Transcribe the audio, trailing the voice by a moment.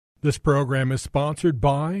This program is sponsored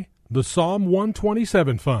by the Psalm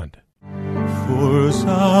 127 Fund. For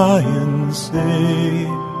Zion's sake,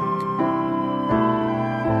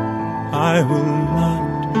 I will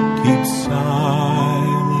not keep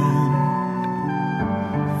silent.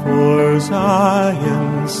 For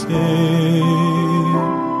Zion's sake,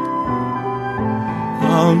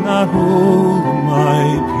 I'll not hold my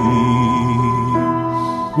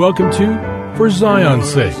peace. Welcome to For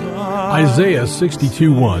Zion's Sake. Isaiah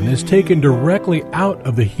 62:1 is taken directly out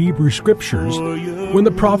of the Hebrew Scriptures when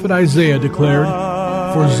the prophet Isaiah declared,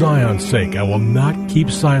 "For Zion's sake I will not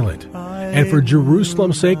keep silent, and for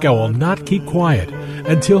Jerusalem's sake I will not keep quiet,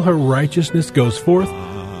 until her righteousness goes forth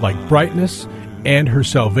like brightness, and her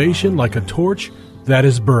salvation like a torch that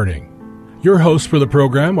is burning." Your hosts for the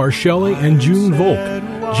program are Shelley and June Volk,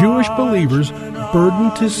 Jewish believers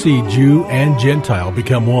burdened to see Jew and Gentile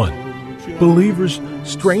become one. Believers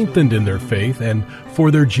strengthened in their faith and for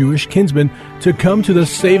their Jewish kinsmen to come to the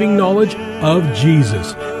saving knowledge of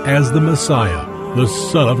Jesus as the Messiah, the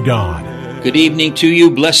Son of God. Good evening to you.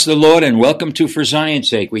 Bless the Lord and welcome to For Zion's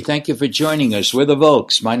Sake. We thank you for joining us. We're the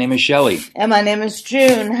Volks. My name is Shelley. And my name is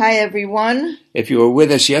June. Hi, everyone. If you were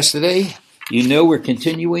with us yesterday, you know we're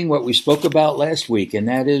continuing what we spoke about last week, and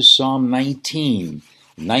that is Psalm 19.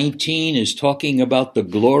 19 is talking about the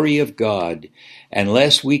glory of God. And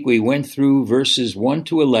last week we went through verses 1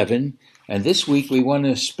 to 11, and this week we want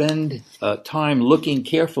to spend time looking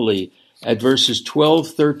carefully at verses 12,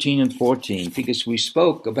 13, and 14, because we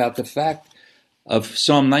spoke about the fact of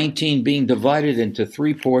Psalm 19 being divided into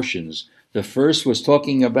three portions. The first was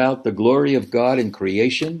talking about the glory of God in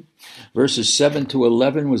creation. Verses 7 to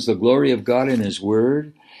 11 was the glory of God in His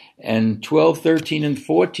Word. And 12, 13, and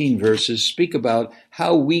 14 verses speak about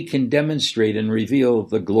how we can demonstrate and reveal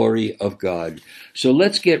the glory of God. So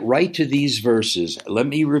let's get right to these verses. Let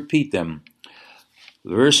me repeat them.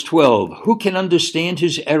 Verse 12, "Who can understand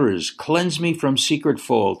his errors? Cleanse me from secret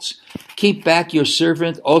faults. Keep back your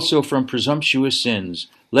servant also from presumptuous sins.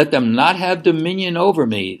 Let them not have dominion over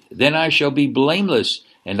me. Then I shall be blameless,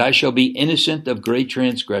 and I shall be innocent of great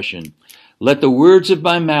transgression. Let the words of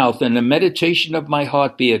my mouth and the meditation of my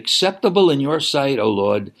heart be acceptable in your sight, O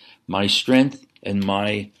Lord, my strength and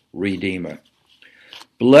my Redeemer."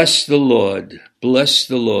 Bless the Lord. Bless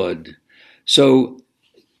the Lord. So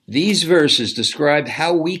these verses describe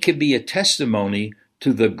how we can be a testimony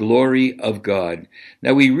to the glory of God.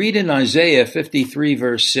 Now we read in Isaiah 53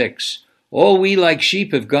 verse 6, "All we like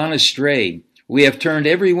sheep have gone astray. We have turned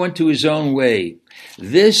everyone to his own way."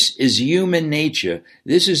 This is human nature.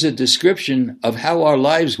 This is a description of how our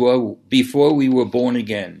lives were before we were born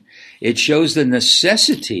again. It shows the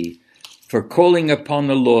necessity for calling upon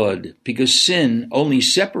the Lord, because sin only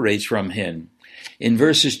separates from Him. In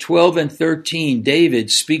verses 12 and 13,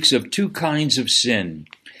 David speaks of two kinds of sin.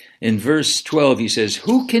 In verse 12, he says,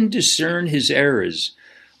 "Who can discern his errors?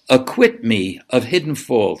 Acquit me of hidden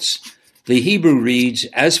faults." The Hebrew reads,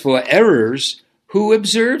 "As for errors, who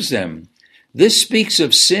observes them?" This speaks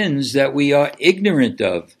of sins that we are ignorant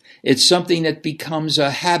of. It's something that becomes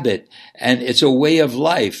a habit, and it's a way of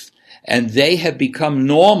life, and they have become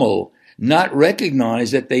normal, not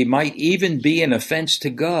recognize that they might even be an offense to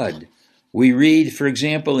God. We read, for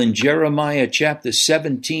example, in Jeremiah chapter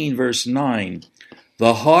 17, verse 9,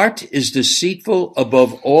 "The heart is deceitful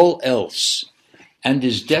above all else and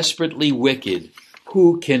is desperately wicked.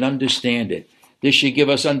 Who can understand it?" This should give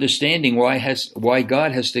us understanding why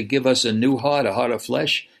God has to give us a new heart, a heart of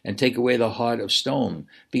flesh, and take away the heart of stone,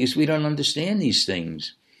 because we don't understand these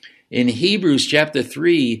things. In Hebrews chapter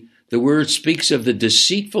 3, the word speaks of the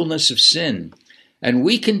deceitfulness of sin, and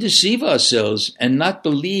we can deceive ourselves and not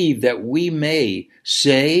believe that we may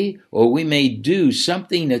say or we may do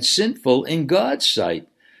something that's sinful in God's sight.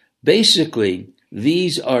 Basically,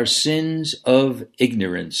 these are sins of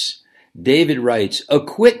ignorance. David writes,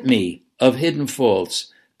 "Acquit me of hidden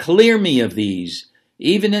faults. Clear me of these."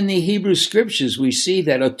 Even in the Hebrew Scriptures, we see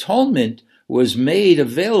that atonement was made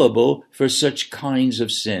available for such kinds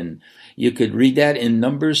of sin. You could read that in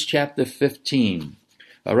Numbers chapter 15.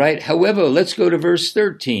 All right. However, let's go to verse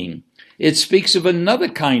 13. It speaks of another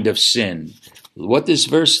kind of sin. What does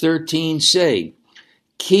verse 13 say?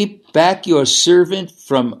 "Keep back your servant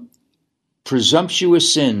from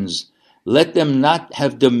presumptuous sins. Let them not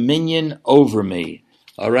have dominion over me."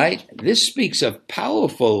 All right? This speaks of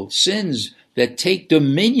powerful sins that take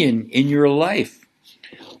dominion in your life.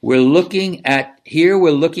 We're looking at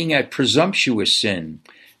presumptuous sin.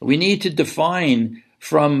 We need to define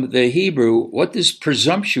from the Hebrew, what does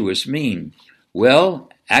presumptuous mean? Well,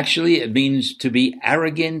 actually it means to be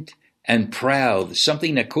arrogant and proud,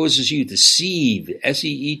 something that causes you to seethe,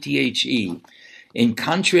 S-E-E-T-H-E. In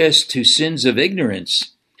contrast to sins of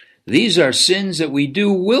ignorance, these are sins that we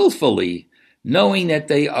do willfully, knowing that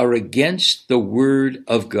they are against the word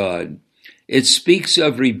of God. It speaks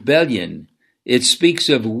of rebellion. It speaks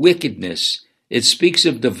of wickedness. It speaks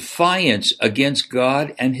of defiance against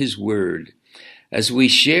God and his word. As we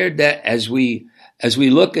shared that, as we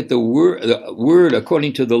look at the word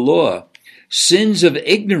according to the law, sins of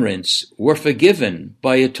ignorance were forgiven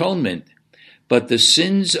by atonement, but the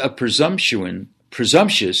sins of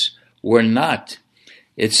presumptuous were not.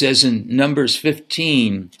 It says in Numbers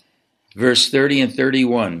 15, verse 30 and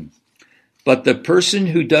 31, but the person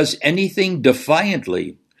who does anything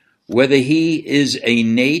defiantly, whether he is a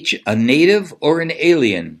native or an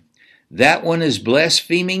alien, that one is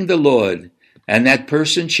blaspheming the Lord, and that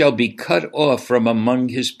person shall be cut off from among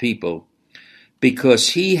his people, because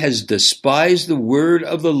he has despised the word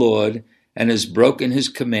of the Lord and has broken his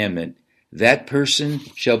commandment. That person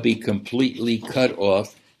shall be completely cut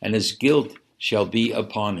off, and his guilt shall be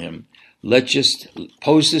upon him. Let's just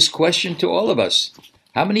pose this question to all of us.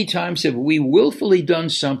 How many times have we willfully done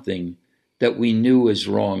something that we knew was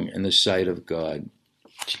wrong in the sight of God?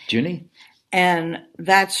 Junie? And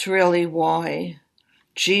that's really why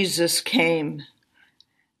Jesus came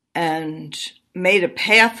and made a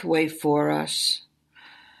pathway for us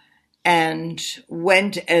and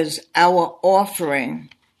went as our offering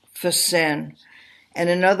for sin. And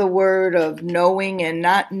another word of knowing and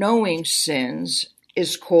not knowing sins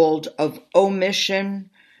is called of omission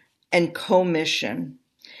and commission.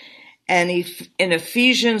 And in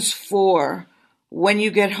Ephesians 4, when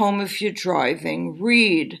you get home if you're driving,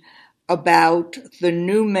 read about the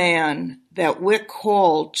new man that we're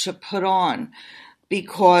called to put on,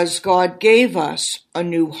 because God gave us a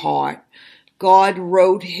new heart. God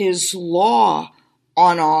wrote his law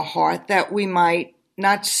on our heart that we might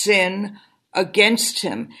not sin against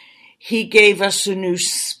him. He gave us a new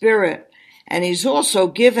spirit, and he's also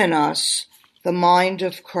given us the mind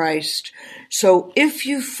of Christ. So if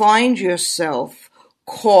you find yourself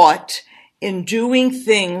caught in doing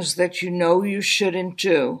things that you know you shouldn't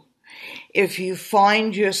do, if you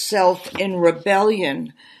find yourself in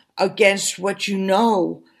rebellion against what you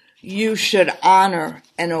know you should honor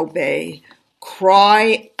and obey,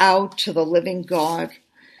 cry out to the living God.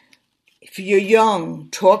 If you're young,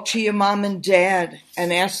 talk to your mom and dad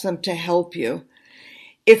and ask them to help you.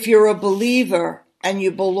 If you're a believer and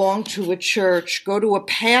you belong to a church, go to a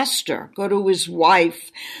pastor, go to his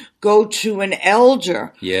wife, go to an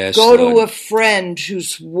elder, yes, go Lord. to a friend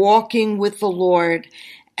who's walking with the Lord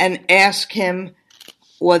and ask him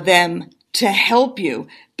or them to help you,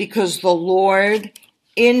 because the Lord,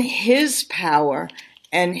 in his power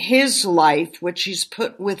and his life, which he's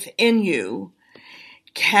put within you,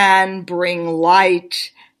 can bring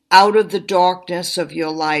light out of the darkness of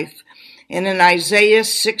your life. And in Isaiah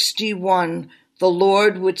 61, the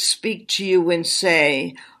Lord would speak to you and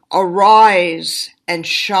say, arise and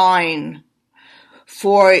shine,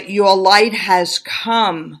 for your light has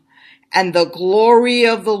come, and the glory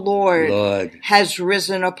of the Lord has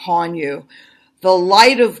risen upon you. The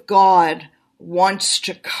light of God wants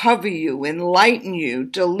to cover you, enlighten you,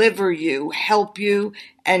 deliver you, help you,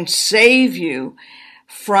 and save you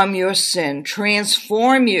from your sin,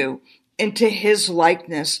 transform you into his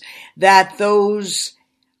likeness, that those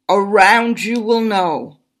around you will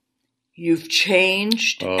know you've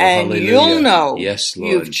changed, and hallelujah. You'll know yes,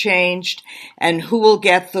 Lord. You've changed, and who will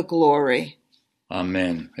get the glory?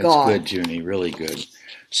 Amen. That's God. Good, Junie, really good.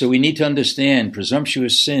 So we need to understand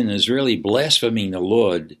presumptuous sin is really blaspheming the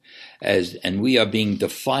Lord, and we are being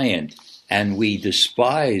defiant, and we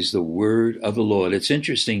despise the word of the Lord. It's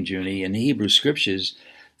interesting, Junie, in the Hebrew scriptures,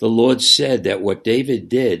 the Lord said that what David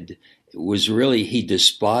did was really, he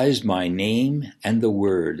despised my name and the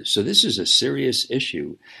word. So this is a serious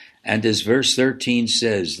issue. And as verse 13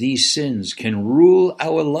 says, these sins can rule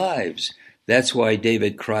our lives. That's why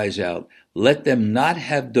David cries out, let them not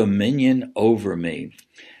have dominion over me.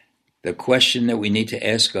 The question that we need to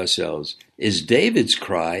ask ourselves, is David's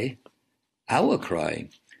cry our cry?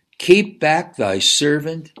 Keep back thy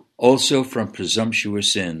servant also from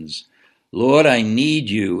presumptuous sins. Lord, I need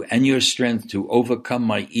you and your strength to overcome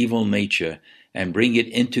my evil nature and bring it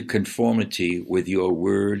into conformity with your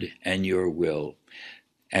word and your will.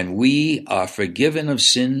 And we are forgiven of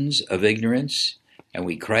sins of ignorance, and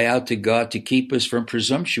we cry out to God to keep us from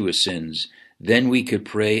presumptuous sins. Then we could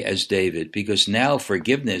pray as David, because now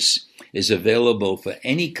forgiveness is available for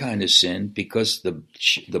any kind of sin, because the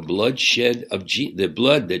blood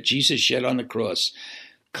that Jesus shed on the cross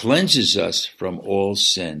cleanses us from all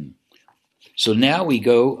sin. So now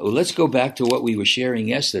let's go back to what we were sharing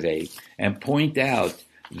yesterday and point out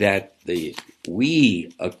that the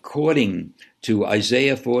we, according to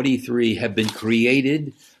Isaiah 43, have been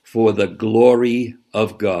created for the glory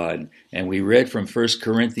of God. And we read from 1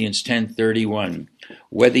 Corinthians 10:31,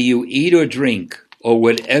 whether you eat or drink or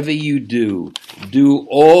whatever you do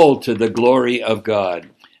all to the glory of God.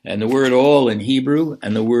 And the word all in Hebrew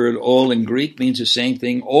and the word all in Greek means the same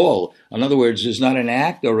thing, all. In other words, there's not an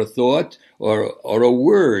act or a thought or a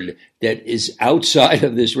word that is outside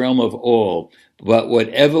of this realm of all. But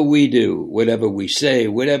whatever we do, whatever we say,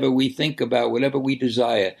 whatever we think about, whatever we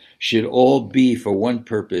desire, should all be for one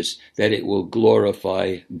purpose, that it will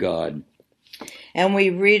glorify God. And we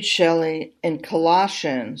read, Shelley, in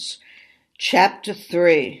Colossians chapter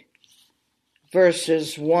 3,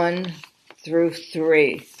 verses 1 through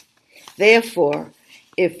 3. Therefore,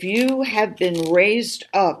 if you have been raised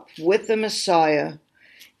up with the Messiah,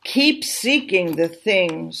 keep seeking the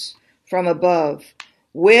things from above,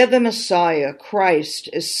 where the Messiah, Christ,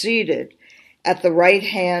 is seated at the right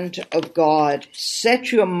hand of God.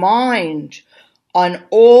 Set your mind on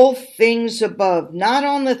all things above, not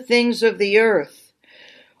on the things of the earth.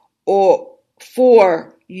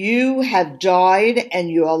 For you have died,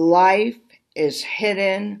 and your life is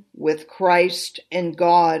hidden with Christ in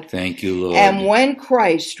God. Thank you, Lord. And when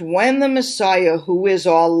the Messiah, who is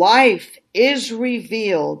our life, is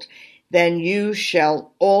revealed, then you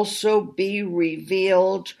shall also be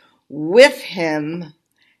revealed with him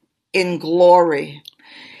in glory.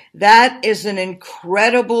 That is an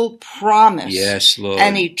incredible promise. Yes, Lord.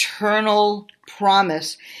 An eternal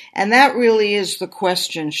promise. And that really is the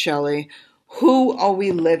question, Shelley. Who are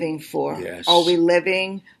we living for? Yes. Are we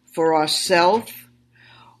living for ourselves,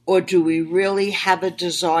 or do we really have a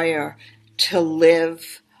desire to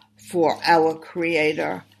live for our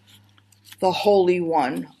Creator, the Holy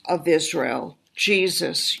One of Israel,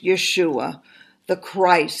 Jesus, Yeshua, the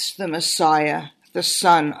Christ, the Messiah, the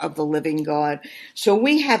Son of the living God? So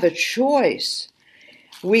we have a choice.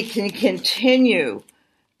 We can continue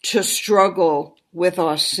to struggle with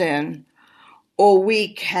our sin, or we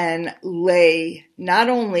can lay not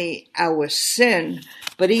only our sin,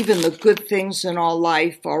 but even the good things in our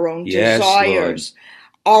life, our own desires,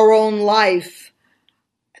 our own life,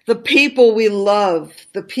 the people we love,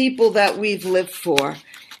 the people that we've lived for,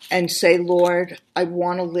 and say, Lord, I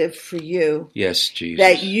want to live for you. Yes, Jesus.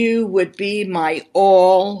 That you would be my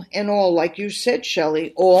all in all. Like you said,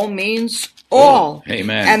 Shelley, all means all.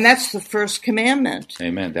 Amen. And that's the first commandment.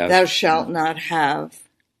 Amen. Thou shalt not have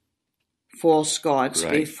false gods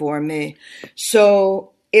before me.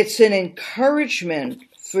 So it's an encouragement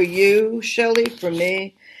for you, Shelley, for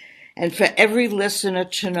me, and for every listener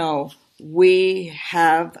to know we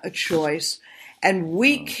have a choice. And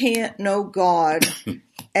we can't know God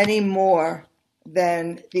any more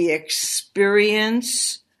than the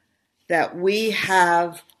experience that we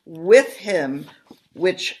have with him,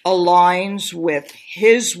 which aligns with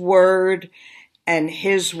his word and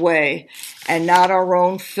his way, and not our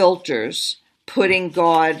own filters, putting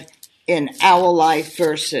God in our life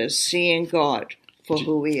versus seeing God for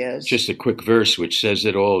who he is. Just a quick verse which says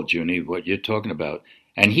it all, Junie, what you're talking about.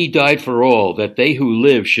 And he died for all, that they who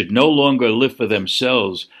live should no longer live for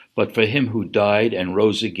themselves, but for him who died and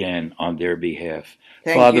rose again on their behalf.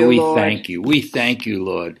 Father, we thank you. We thank you,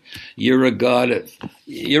 Lord. You're a God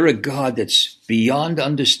that's beyond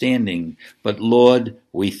understanding. But Lord,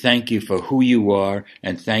 we thank you for who you are,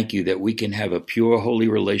 and thank you that we can have a pure, holy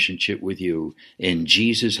relationship with you. In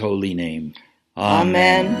Jesus' holy name.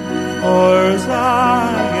 Amen. For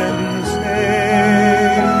Zion's sake.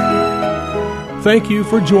 Thank you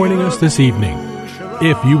for joining us this evening.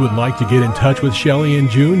 If you would like to get in touch with Shelley and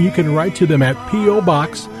June, you can write to them at P.O.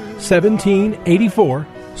 Box 1784,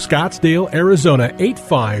 Scottsdale, Arizona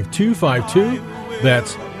 85252.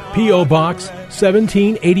 That's P.O. Box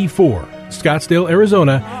 1784, Scottsdale,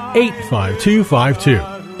 Arizona 85252.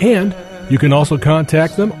 And you can also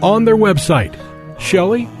contact them on their website,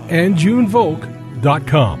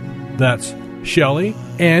 ShelleyandJuneVolk.com. That's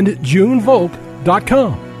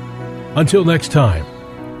ShelleyandJuneVolk.com. Until next time,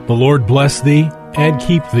 the Lord bless thee and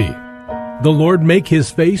keep thee. The Lord make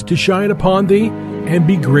his face to shine upon thee and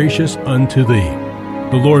be gracious unto thee.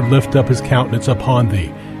 The Lord lift up his countenance upon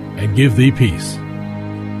thee and give thee peace.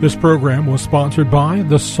 This program was sponsored by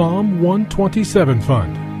the Psalm 127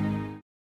 Fund.